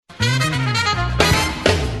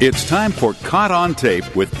It's time for Caught on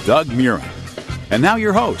Tape with Doug Murren. And now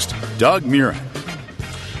your host, Doug Murren.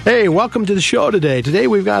 Hey, welcome to the show today. Today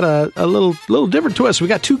we've got a little different twist. We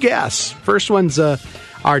got two guests. First one's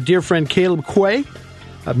our dear friend Caleb Quaye,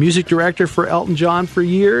 a music director for Elton John for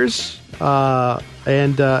years,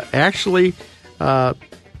 and actually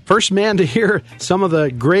first man to hear some of the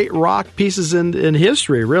great rock pieces in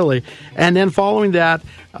history, really. And then following that,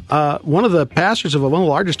 one of the pastors of one of the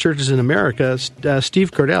largest churches in America,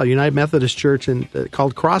 Steve Cordell, United Methodist Church,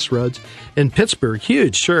 called Crossroads in Pittsburgh,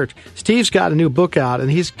 huge church. Steve's got a new book out,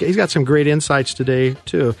 and he's got some great insights today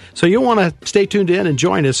too. So you'll want to stay tuned in and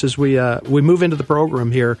join us as we move into the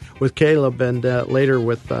program here with Caleb and later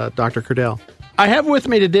with Dr. Cordell. I have with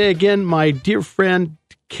me today again my dear friend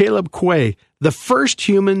Caleb Quaye, the first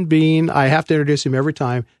human being, I have to introduce him every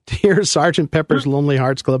time, to hear Sgt. Pepper's Lonely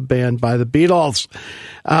Hearts Club Band by the Beatles.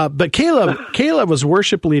 But Caleb was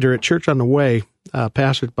worship leader at Church on the Way,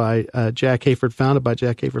 pastored by Jack Hayford, founded by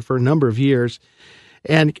Jack Hayford for a number of years.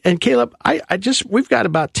 And Caleb, we've got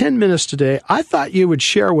about 10 minutes today. I thought you would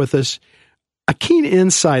share with us a keen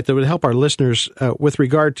insight that would help our listeners with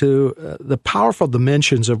regard to the powerful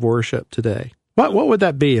dimensions of worship today. What would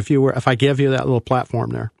that be if I gave you that little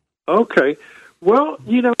platform there? Okay. Well,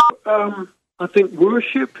 I think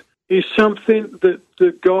worship is something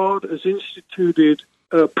that God has instituted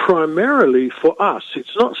primarily for us.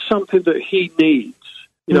 It's not something that He needs.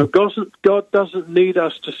 God doesn't need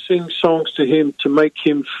us to sing songs to Him to make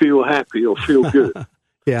Him feel happy or feel good.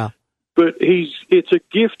 Yeah. But it's a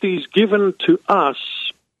gift He's given to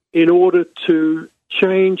us in order to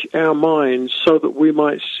change our minds so that we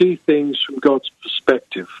might see things from God's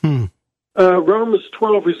perspective. Romans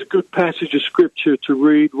 12 is a good passage of Scripture to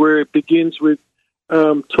read, where it begins with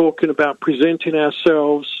talking about presenting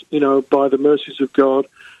ourselves, by the mercies of God,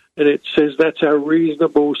 and it says that's our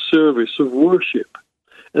reasonable service of worship.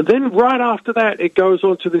 And then right after that, it goes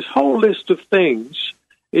on to this whole list of things.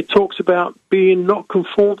 It talks about being not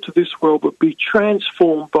conformed to this world, but be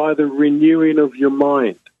transformed by the renewing of your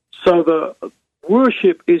mind. So the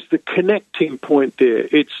worship is the connecting point there.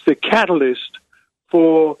 It's the catalyst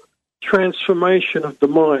for transformation of the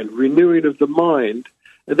mind, renewing of the mind.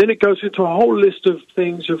 And then it goes into a whole list of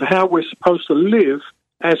things of how we're supposed to live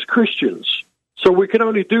as Christians. So we can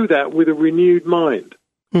only do that with a renewed mind.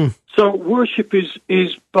 So worship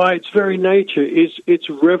is by its very nature, it's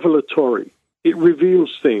revelatory. It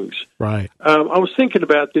reveals things. Right. I was thinking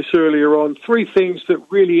about this earlier on. 3 things that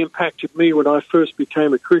really impacted me when I first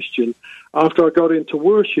became a Christian after I got into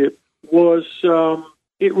worship was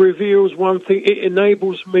it reveals one thing. It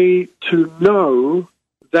enables me to know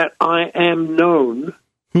that I am known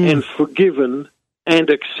and forgiven and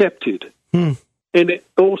accepted. And it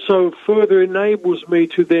also further enables me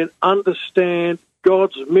to then understand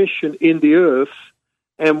God's mission in the earth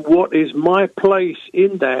and what is my place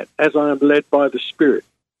in that as I am led by the Spirit.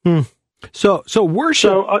 So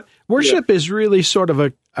worship is really sort of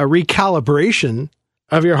a recalibration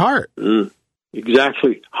of your heart.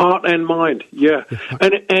 Exactly. Heart and mind, yeah.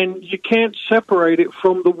 And you can't separate it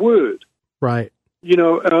from the Word. Right.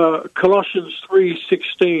 Colossians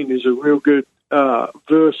 3:16 is a real good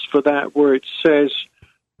verse for that, where it says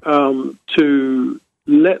to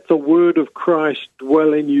let the Word of Christ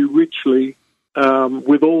dwell in you richly,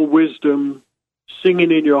 with all wisdom,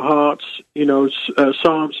 singing in your hearts,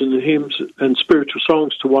 psalms and hymns and spiritual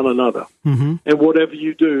songs to one another. And whatever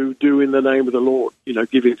you do, do in the name of the Lord,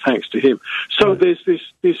 giving thanks to Him. So there's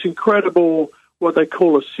this incredible, what they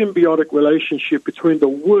call a symbiotic relationship between the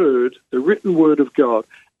Word, the written Word of God,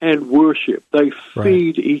 and worship. They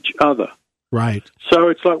feed each other. Right. So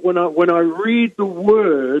it's like when I read the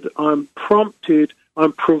Word, I'm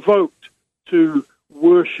provoked to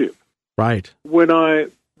worship. Right. When I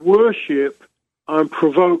worship, I'm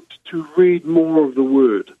provoked to read more of the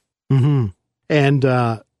Word. And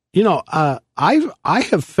I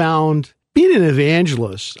have found, being an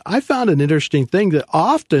evangelist, I found an interesting thing that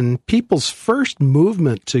often people's first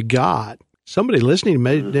movement to God, somebody listening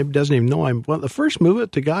maybe doesn't even know him, well, the first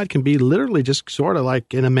movement to God can be literally just sort of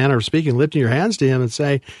like, in a manner of speaking, lifting your hands to Him and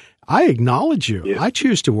say, I acknowledge you. Yeah. I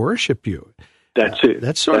choose to worship you. That's it.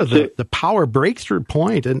 That's sort of the power breakthrough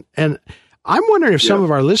point. And I'm wondering if some of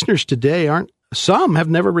our listeners today some have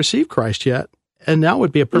never received Christ yet. And now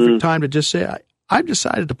would be a perfect time to just say, I've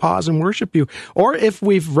decided to pause and worship you. Or if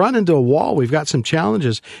we've run into a wall, we've got some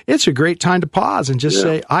challenges, it's a great time to pause and just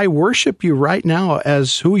say, I worship you right now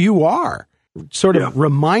as who you are. Sort of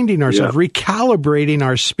reminding ourselves, recalibrating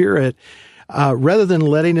our spirit, rather than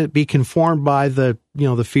letting it be conformed by the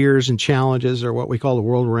fears and challenges or what we call the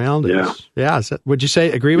world around us. Yeah. Would you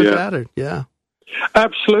agree with that? Or,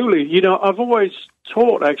 Absolutely. I've always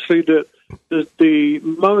taught actually that the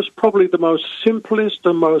most simplest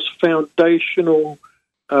and most foundational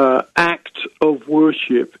act of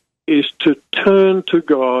worship is to turn to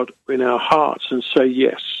God in our hearts and say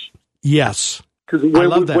yes. Yes. Because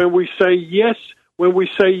when we say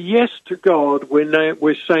yes to God,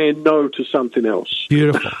 we're saying no to something else.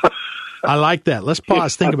 Beautiful. I like that. Let's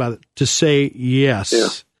pause. Think about it. To say yes. Yeah.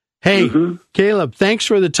 Hey, Caleb, thanks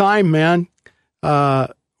for the time, man.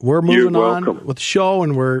 We're moving on with the show,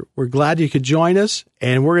 and we're glad you could join us.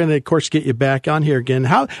 And we're going to, of course, get you back on here again.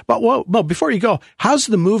 Before you go, how's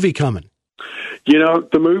the movie coming?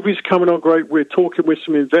 The movie's coming on great. We're talking with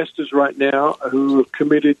some investors right now who have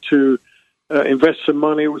committed to invest some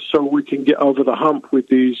money so we can get over the hump with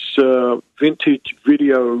these vintage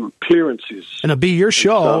video clearances. And it'll be your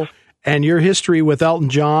show and your history with Elton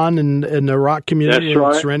John and the rock community,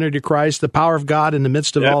 and surrender to Christ, the power of God in the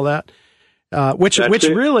midst of all that. Which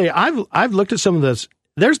really, I've looked at some of this.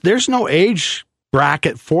 There's no age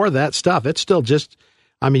bracket for that stuff. It's still just,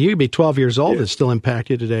 you could be 12 years old and still impact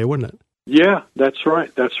you today, wouldn't it? Yeah, that's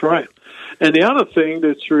right. That's right. And the other thing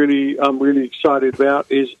I'm really excited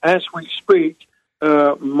about is, as we speak,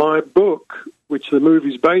 my book, which the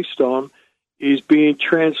movie's based on, is being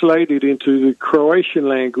translated into the Croatian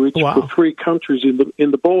language for 3 countries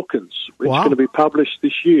in the Balkans. It's going to be published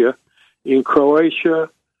this year in Croatia,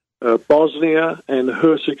 Bosnia, and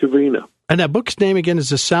Herzegovina. And that book's name again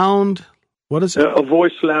is what is it? A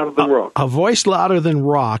Voice Louder Than Rock. A Voice Louder Than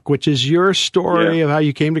Rock, which is your story of how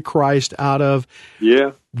you came to Christ out of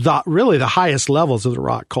the highest levels of the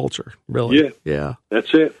rock culture. Really. Yeah.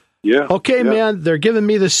 That's it. Yeah. Okay, man, they're giving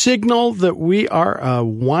me the signal that we are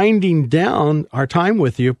winding down our time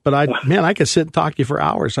with you, but I could sit and talk to you for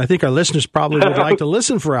hours. I think our listeners probably would like to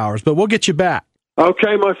listen for hours, but we'll get you back.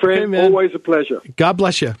 Okay, my friend. Okay, always a pleasure. God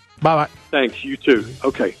bless you. Bye-bye. Thanks. You too.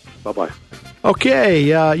 Okay. Bye-bye.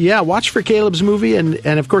 Okay, watch for Caleb's movie, and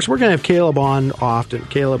of course, we're going to have Caleb on often.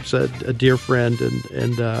 Caleb's a dear friend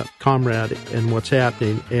and comrade in what's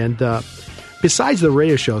happening, and besides the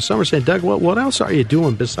radio show, some are saying, Doug, what else are you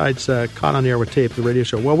doing besides Caught on the Air with Tape, the radio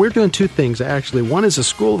show? Well, we're doing 2 things, actually. One is a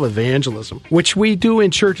School of Evangelism, which we do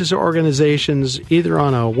in churches or organizations, either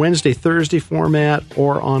on a Wednesday, Thursday format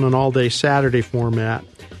or on an all-day Saturday format.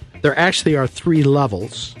 There actually are 3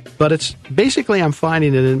 levels, but it's basically, I'm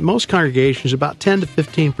finding that in most congregations, about 10 to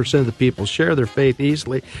 15% of the people share their faith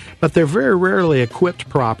easily, but they're very rarely equipped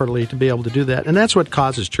properly to be able to do that, and that's what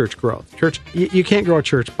causes church growth. You can't grow a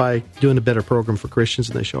church by doing a better program for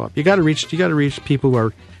Christians and they show up. You got to reach people who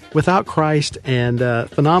are without Christ, and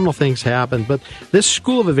phenomenal things happen. But this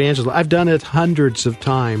School of Evangelism, I've done it hundreds of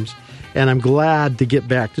times, and I'm glad to get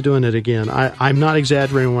back to doing it again. I'm not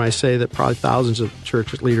exaggerating when I say that probably thousands of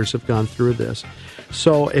church leaders have gone through this.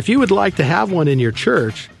 So if you would like to have one in your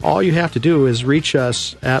church, all you have to do is reach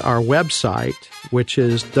us at our website, which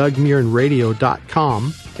is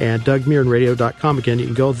DougMurrenRadio.com. And DougMurrenRadio.com, again, you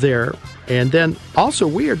can go there. And then also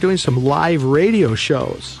we are doing some live radio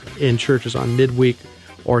shows in churches on midweek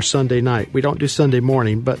or Sunday night. We don't do Sunday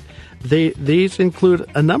morning, but these include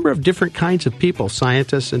a number of different kinds of people,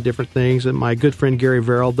 scientists and different things, and my good friend Gary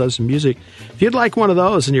Verrill does some music. If you'd like one of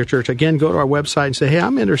those in your church, again, go to our website and say, hey,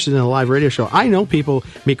 I'm interested in a live radio show. I know people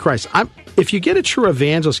meet Christ. If you get a true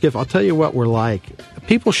evangelist gift, I'll tell you what we're like.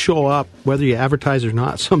 People show up whether you advertise or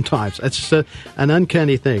not sometimes. It's just an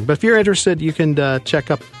uncanny thing. But if you're interested, you can check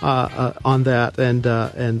up on that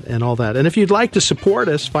and all that. And if you'd like to support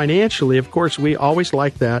us financially, of course, we always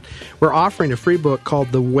like that. We're offering a free book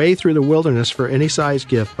called The Way Through the Wilderness for Any Size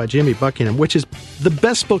Gift by Jimmy Buckingham, which is the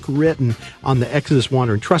best book written on the Exodus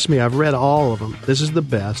wandering. Trust me, I've read all of them. This is the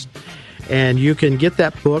best. And you can get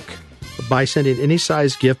that book by sending any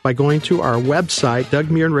size gift by going to our website,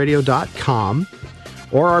 DougMurrenRadio.com,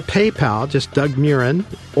 or our PayPal, just Doug Murren,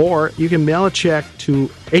 or you can mail a check to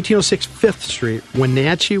 1806 5th Street,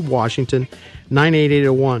 Wenatchee, Washington,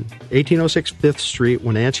 98801. 1806 5th Street,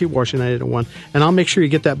 Wenatchee, Washington, 98801. And I'll make sure you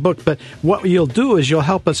get that book. But what you'll do is you'll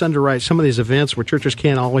help us underwrite some of these events where churches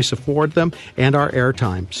can't always afford them and our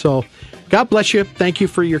airtime. So God bless you. Thank you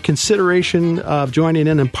for your consideration of joining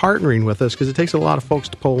in and partnering with us, because it takes a lot of folks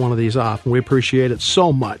to pull one of these off, and we appreciate it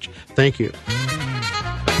so much. Thank you.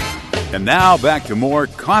 And now back to more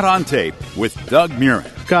Caught on Tape with Doug Murren.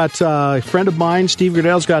 Got a friend of mine, Steve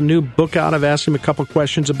Cordell's got a new book out. I've asked him a couple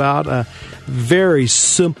questions about a very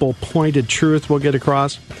simple, pointed truth we'll get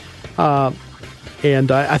across.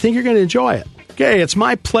 And I think you're going to enjoy it. Okay, it's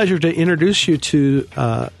my pleasure to introduce you to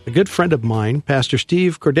a good friend of mine, Pastor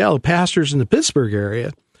Steve Cordell, who pastors in the Pittsburgh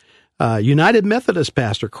area. United Methodist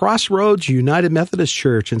pastor, Crossroads United Methodist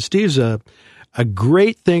Church. And Steve's a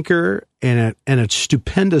great thinker and a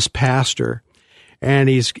stupendous pastor. and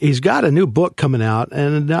he's got a new book coming out.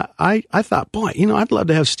 And I thought, boy, I'd love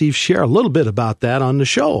to have Steve share a little bit about that on the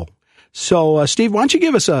show. So, Steve, why don't you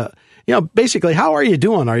give us basically, how are you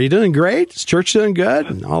doing? Are you doing great? Is church doing good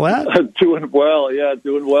and all that? Doing well, yeah,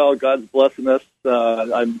 doing well. God's blessing us.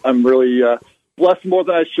 I'm really blessed more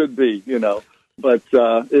than I should be, But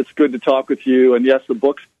it's good to talk with you. And yes, the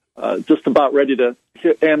book's just about ready to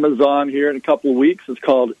hit Amazon here in a couple of weeks. It's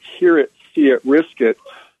called Hear It, See It, Risk It.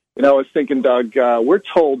 I was thinking, Doug, we're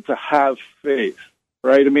told to have faith,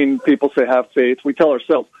 right? I mean, people say have faith. We tell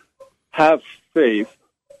ourselves, have faith.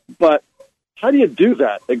 But how do you do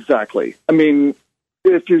that exactly? I mean,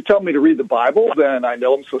 if you tell me to read the Bible, then I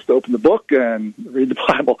know I'm supposed to open the book and read the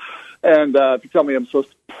Bible. And if you tell me I'm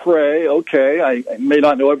supposed to pray, okay, I may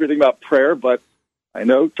not know everything about prayer, but I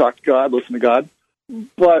know, talk to God, listen to God.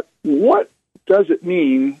 But what does it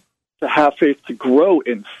mean to have faith, to grow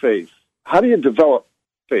in faith? How do you develop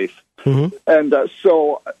faith? Mm-hmm. And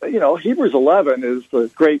so, Hebrews 11 is the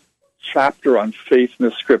great chapter on faith in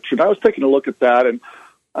the Scripture. And I was taking a look at that, and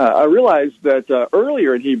I realized that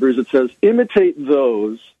earlier in Hebrews it says, imitate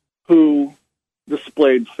those who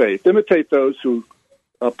displayed faith. Imitate those who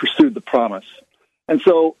pursued the promise. And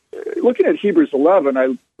so looking at Hebrews 11,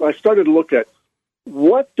 I started to look at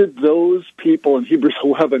what did those people in Hebrews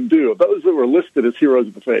 11 do, those that were listed as heroes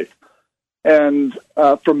of the faith. And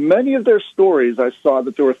for many of their stories, I saw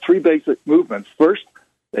that there were three basic movements. First,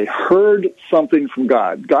 they heard something from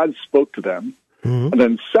God. God spoke to them. Mm-hmm. And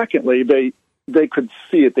then secondly, they could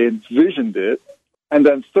see it, they envisioned it. And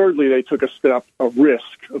then thirdly, they took a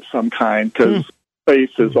risk of some kind, because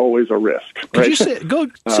faith is always a risk. Right? Could you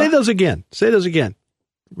say those again? Say those again.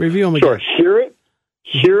 Review them again. Sure.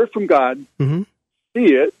 Hear it from God,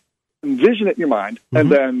 see it, envision it in your mind, and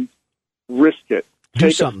then risk it.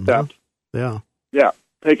 Take a step. Huh? Yeah,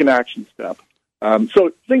 take an action step.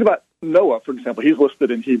 So think about Noah, for example. He's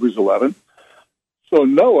listed in Hebrews 11. So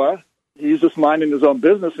Noah, he's just minding his own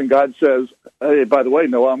business, and God says, hey, by the way,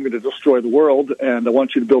 Noah, I'm going to destroy the world, and I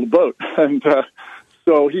want you to build a boat. And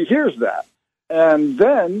so he hears that. And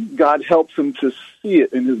then God helps him to see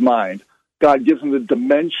it in his mind. God gives him the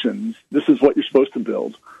dimensions. This is what you're supposed to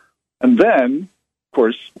build. And then, of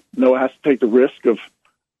course, Noah has to take the risk of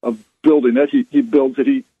building it. He builds it.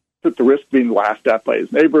 He took the risk of being laughed at by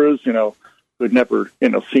his neighbors, who had never,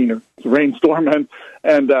 seen a rainstorm,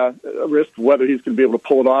 and a risk of whether he's going to be able to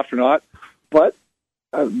pull it off or not. But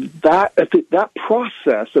that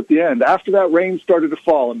process at the end, after that rain started to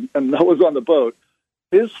fall and Noah's on the boat,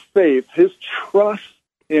 his faith, his trust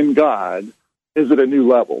in God is at a new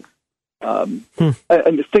level. And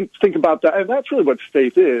think about that. And that's really what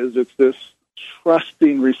faith is. It's this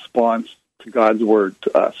trusting response to God's word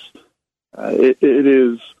to us. It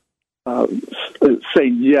is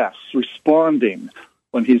saying yes, responding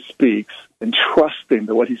when he speaks, and trusting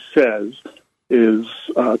that what he says is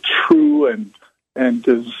true and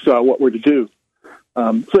is what we're to do.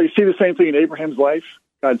 So you see the same thing in Abraham's life.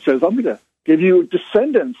 God says, I'm going to give you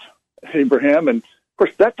descendants, Abraham. And, of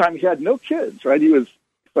course, that time he had no kids, right? He was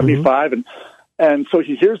 75. And so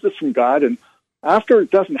he hears this from God. And after it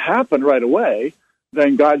doesn't happen right away,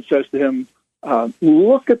 then God says to him,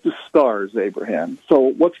 look at the stars, Abraham. So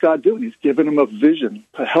what's God doing? He's given him a vision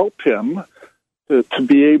to help him to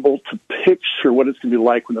be able to picture what it's going to be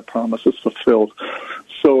like when the promise is fulfilled.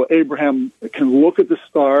 So Abraham can look at the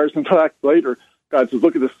stars. In fact, later, God says,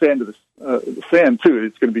 look at the sand of the sand, too.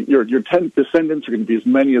 It's going to be your 10 descendants are going to be as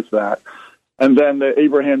many as that. And then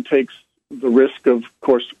Abraham takes the risk of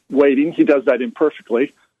course, waiting. He does that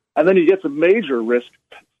imperfectly. And then he gets a major risk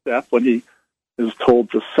step when he is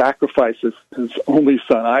told to sacrifice his only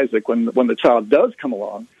son, Isaac. When the child does come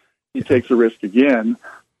along, he takes a risk again.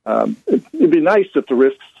 It'd be nice if the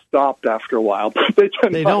risks stopped after a while, but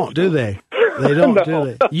they don't, do they? They don't, no.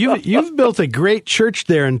 Do they? You've built a great church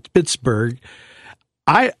there in Pittsburgh.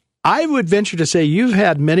 I would venture to say you've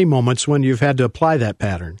had many moments when you've had to apply that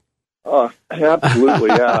pattern. Absolutely,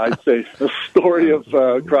 yeah. I'd say the story of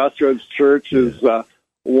Crossroads Church is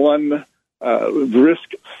one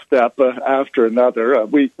risk step after another.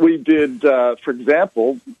 We did, for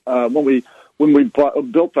example, when we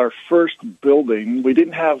built our first building, we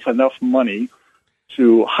didn't have enough money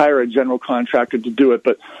to hire a general contractor to do it,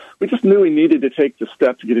 but we just knew we needed to take the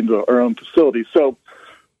step to get into our own facility. So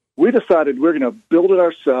we decided we're going to build it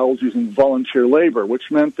ourselves using volunteer labor, which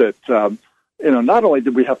meant that not only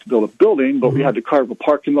did we have to build a building, but we had to carve a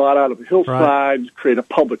parking lot out of a hillside, create a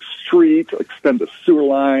public street, extend a sewer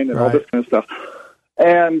line, and all this kind of stuff.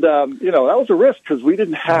 And, that was a risk because we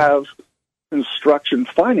didn't have construction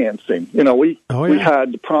financing. We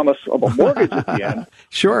had the promise of a mortgage at the end.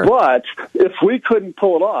 Sure. But if we couldn't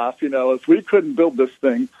pull it off, if we couldn't build this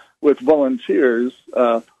thing with volunteers,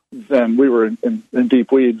 then we were in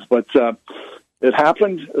deep weeds. But it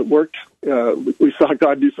happened. It worked. We saw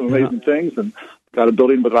God do some amazing things and got a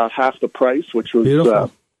building with about half the price, which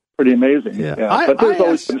was pretty amazing. Yeah. But there's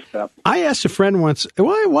always been a step. I asked a friend once,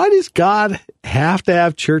 why does God have to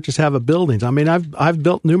have churches have a buildings? I mean, I've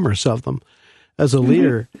built numerous of them as a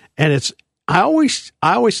leader, and I always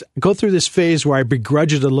go through this phase where I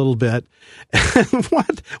begrudge it a little bit.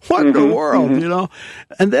 what in the world,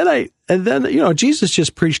 And then Jesus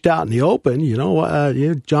just preached out in the open.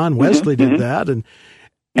 John Wesley did that,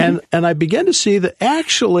 and I began to see that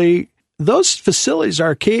actually those facilities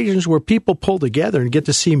are occasions where people pull together and get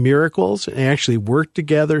to see miracles and actually work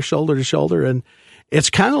together, shoulder to shoulder, and it's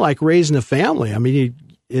kind of like raising a family. I mean,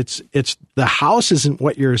 it's the house isn't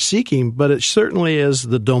what you're seeking, but it certainly is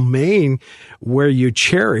the domain where you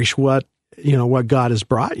cherish what God has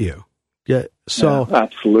brought you. Yeah, so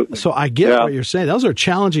absolutely. So I get what you're saying. Those are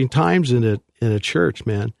challenging times in a church,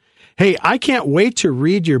 man. Hey, I can't wait to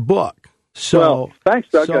read your book. Thanks,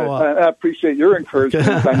 Doug. I appreciate your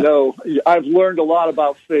encouragement. I know I've learned a lot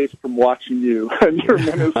about faith from watching you and your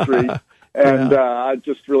ministry. And I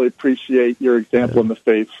just really appreciate your example in the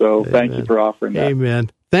faith. So thank you for offering that. Amen.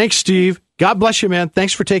 Thanks, Steve. God bless you, man.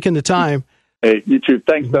 Thanks for taking the time. Hey, you too.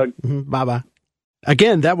 Thanks, Doug. Bye-bye.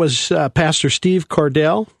 Again, that was Pastor Steve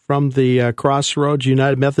Cordell from the Crossroads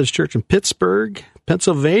United Methodist Church in Pittsburgh,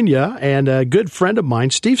 Pennsylvania, and a good friend of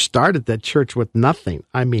mine. Steve started that church with nothing.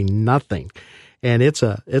 I mean, nothing. And it's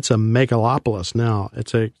a megalopolis now.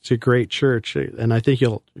 It's a great church, and I think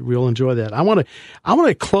you'll enjoy that. I want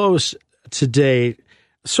to close today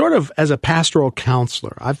sort of as a pastoral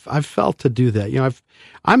counselor. I've felt to do that.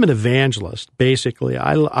 I'm an evangelist, basically.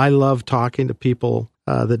 I love talking to people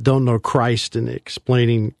that don't know Christ and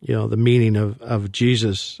explaining, the meaning of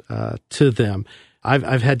Jesus to them.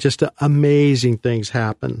 I've had just amazing things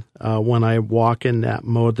happen when I walk in that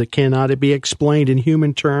mode that cannot be explained in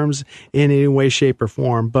human terms in any way, shape, or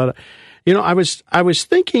form. But I was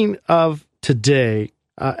thinking of today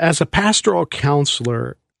as a pastoral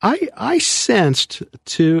counselor. I sensed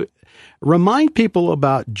to remind people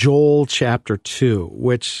about Joel chapter 2,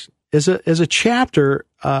 which is a chapter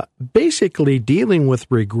basically dealing with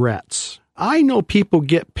regrets. I know people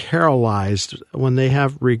get paralyzed when they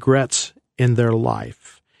have regrets in their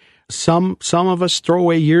life. Some of us throw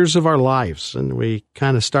away years of our lives, and we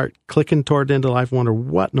kind of start clicking toward the end of life and wonder,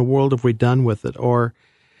 what in the world have we done with it? Or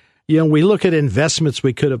we look at investments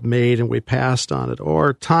we could have made and we passed on it,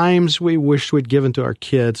 or times we wished we'd given to our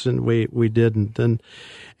kids and we didn't.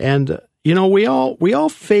 And we all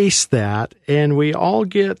face that, and we all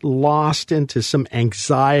get lost into some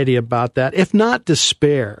anxiety about that, if not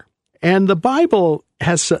despair. And the Bible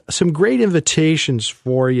has some great invitations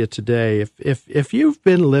for you today. If you've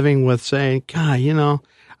been living with saying, God,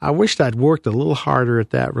 I wished I'd worked a little harder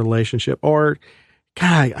at that relationship, or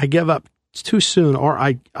God, I gave up too soon, or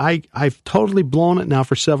I've totally blown it now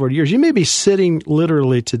for several years. You may be sitting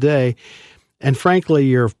literally today, and frankly,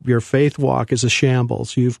 your faith walk is a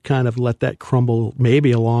shambles. You've kind of let that crumble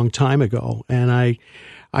maybe a long time ago. And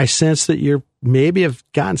I sense that you're maybe have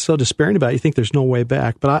gotten so despairing about it, you think there's no way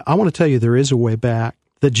back. But I want to tell you there is a way back,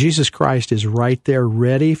 that Jesus Christ is right there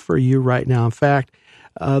ready for you right now. In fact,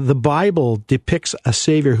 the Bible depicts a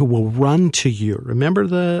Savior who will run to you. Remember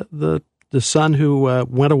the son who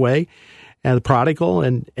went away, and the prodigal,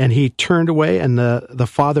 and he turned away, and the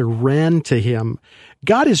father ran to him.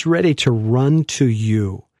 God is ready to run to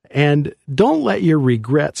you, and don't let your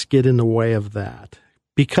regrets get in the way of that,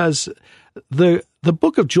 because the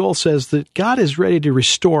book of Joel says that God is ready to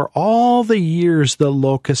restore all the years the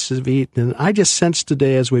locusts have eaten. And I just sense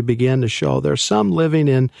today, as we begin to show, there's some living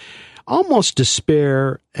in almost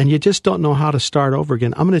despair, and you just don't know how to start over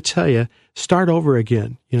again. I'm going to tell you, start over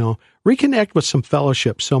again. Reconnect with some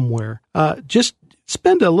fellowship somewhere. Just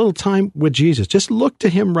spend a little time with Jesus. Just look to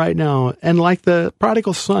him right now, and like the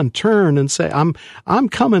prodigal son, turn and say, I'm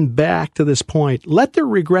coming back to this point. Let the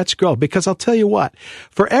regrets go, because I'll tell you what,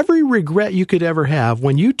 for every regret you could ever have,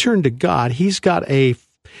 when you turn to God, he's got a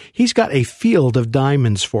field of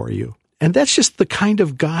diamonds for you. And that's just the kind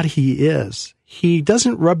of God he is. He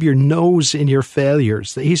doesn't rub your nose in your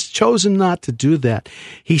failures. He's chosen not to do that.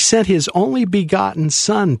 He sent his only begotten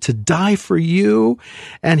Son to die for you,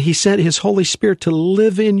 and he sent his Holy Spirit to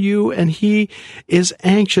live in you, and he is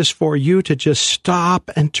anxious for you to just stop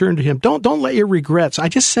and turn to him. Don't let your regrets, I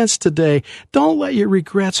just sense today, don't let your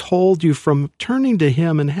regrets hold you from turning to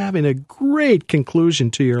him and having a great conclusion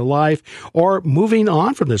to your life or moving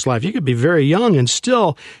on from this life. You could be very young and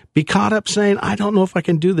still be caught up saying, I don't know if I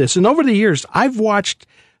can do this. And over the years, I've watched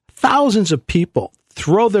thousands of people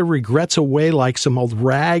throw their regrets away like some old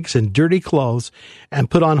rags and dirty clothes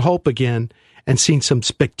and put on hope again and seen some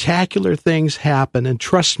spectacular things happen. And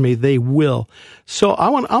trust me, they will. So I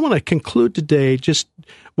want to conclude today just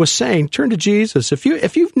was saying, turn to Jesus.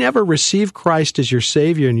 If you've never received Christ as your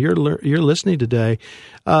Savior and you're listening today,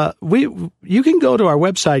 you can go to our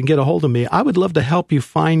website and get a hold of me. I would love to help you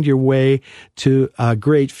find your way to a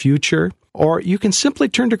great future. Or you can simply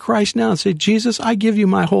turn to Christ now and say, Jesus, I give you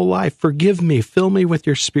my whole life. Forgive me. Fill me with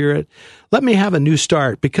your Spirit. Let me have a new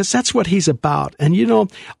start, because that's what he's about. And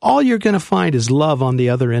all you're going to find is love on the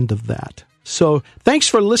other end of that. So thanks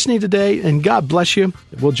for listening today, and God bless you.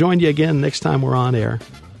 We'll join you again next time we're on air.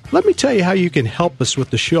 Let me tell you how you can help us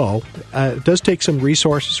with the show. It does take some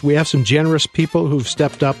resources. We have some generous people who've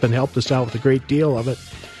stepped up and helped us out with a great deal of it.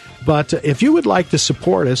 But if you would like to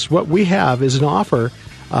support us, what we have is an offer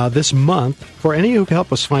this month for any who can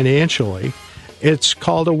help us financially. It's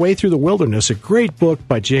called A Way Through the Wilderness, a great book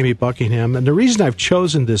by Jamie Buckingham. And the reason I've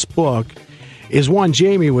chosen this book is, one,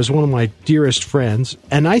 Jamie was one of my dearest friends,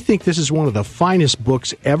 and I think this is one of the finest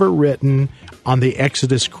books ever written on the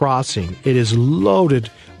Exodus crossing. It is loaded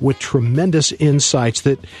with tremendous insights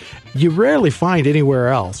that you rarely find anywhere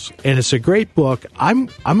else. And it's a great book. I'm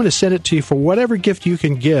going to send it to you for whatever gift you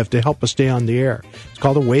can give to help us stay on the air. It's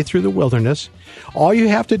called A Way Through the Wilderness. All you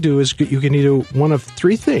have to do is you can do one of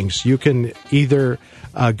three things. You can either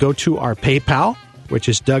go to our PayPal, which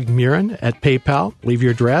is Doug Murren at PayPal, leave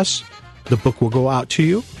your address. The book will go out to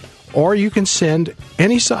you. Or you can send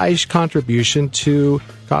any size contribution to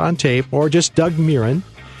Caught on Tape or just Doug Murren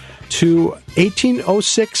to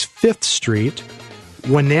 1806 5th Street,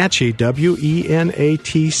 Wenatchee,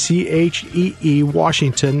 Wenatchee,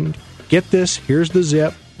 Washington. Get this, here's the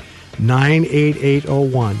zip,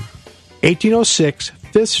 98801. 1806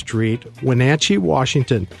 5th Street, Wenatchee,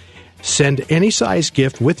 Washington. Send any size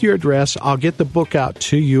gift with your address. I'll get the book out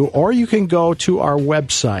to you. Or you can go to our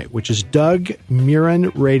website, which is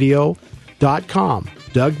DougMurrenRadio.com.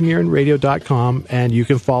 DougMurrenRadio.com, and you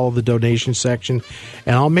can follow the donation section.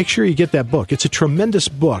 And I'll make sure you get that book. It's a tremendous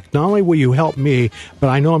book. Not only will you help me, but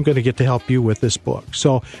I know I'm going to get to help you with this book.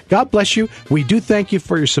 So God bless you. We do thank you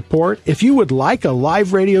for your support. If you would like a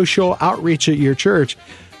live radio show outreach at your church,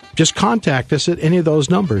 just contact us at any of those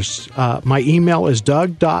numbers. My email is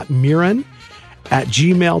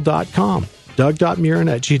doug.murren@gmail.com.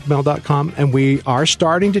 doug.murren@gmail.com. And we are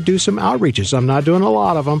starting to do some outreaches. I'm not doing a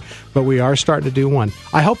lot of them, but we are starting to do one.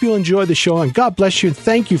 I hope you'll enjoy the show, and God bless you, and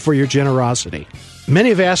thank you for your generosity. Many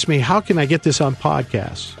have asked me, how can I get this on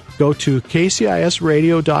podcasts? Go to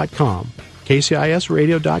kcisradio.com,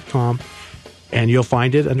 kcisradio.com, and you'll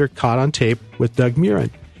find it under Caught on Tape with Doug Murren.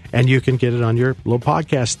 And you can get it on your little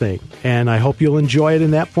podcast thing. And I hope you'll enjoy it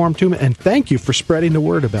in that form, too. And thank you for spreading the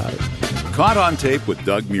word about it. Caught on Tape with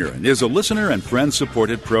Doug Murren is a listener and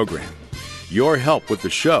friend-supported program. Your help with the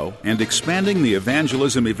show and expanding the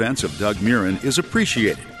evangelism events of Doug Murren is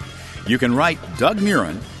appreciated. You can write Doug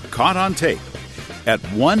Murren, Caught on Tape, at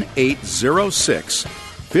 1806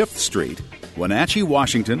 5th Street, Wenatchee,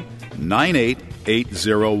 Washington,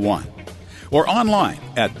 98801. Or online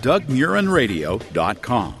at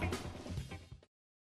DougMurrenRadio.com.